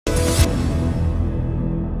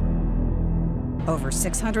Over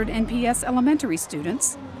 600 NPS elementary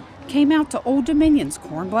students came out to Old Dominion's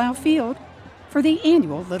Kornblau field for the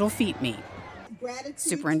annual Little Feet Meet.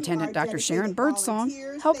 Superintendent Dr. Sharon Birdsong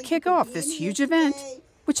helped kick off this huge event,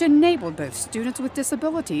 which enabled both students with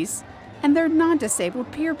disabilities and their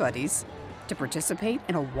non-disabled peer buddies to participate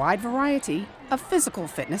in a wide variety of physical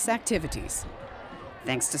fitness activities.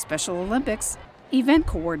 Thanks to Special Olympics, event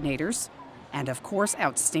coordinators, and of course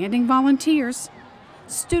outstanding volunteers,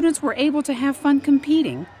 students were able to have fun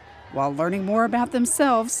competing while learning more about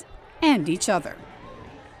themselves and each other.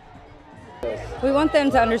 We want them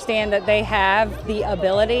to understand that they have the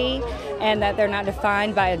ability and that they're not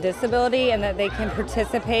defined by a disability and that they can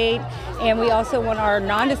participate. And we also want our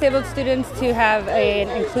non-disabled students to have an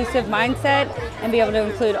inclusive mindset and be able to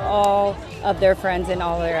include all of their friends in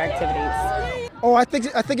all their activities. Oh, I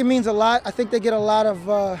think it means a lot. I think they get a lot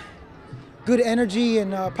of good energy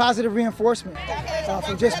and positive reinforcement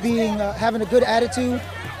from just being having a good attitude,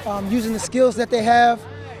 using the skills that they have.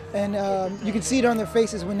 And you can see it on their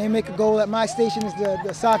faces when they make a goal. At my station is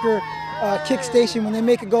the soccer kick station. When they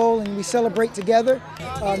make a goal and we celebrate together,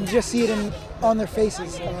 you just see it on their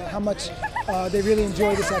faces, how much they really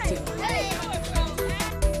enjoy this activity.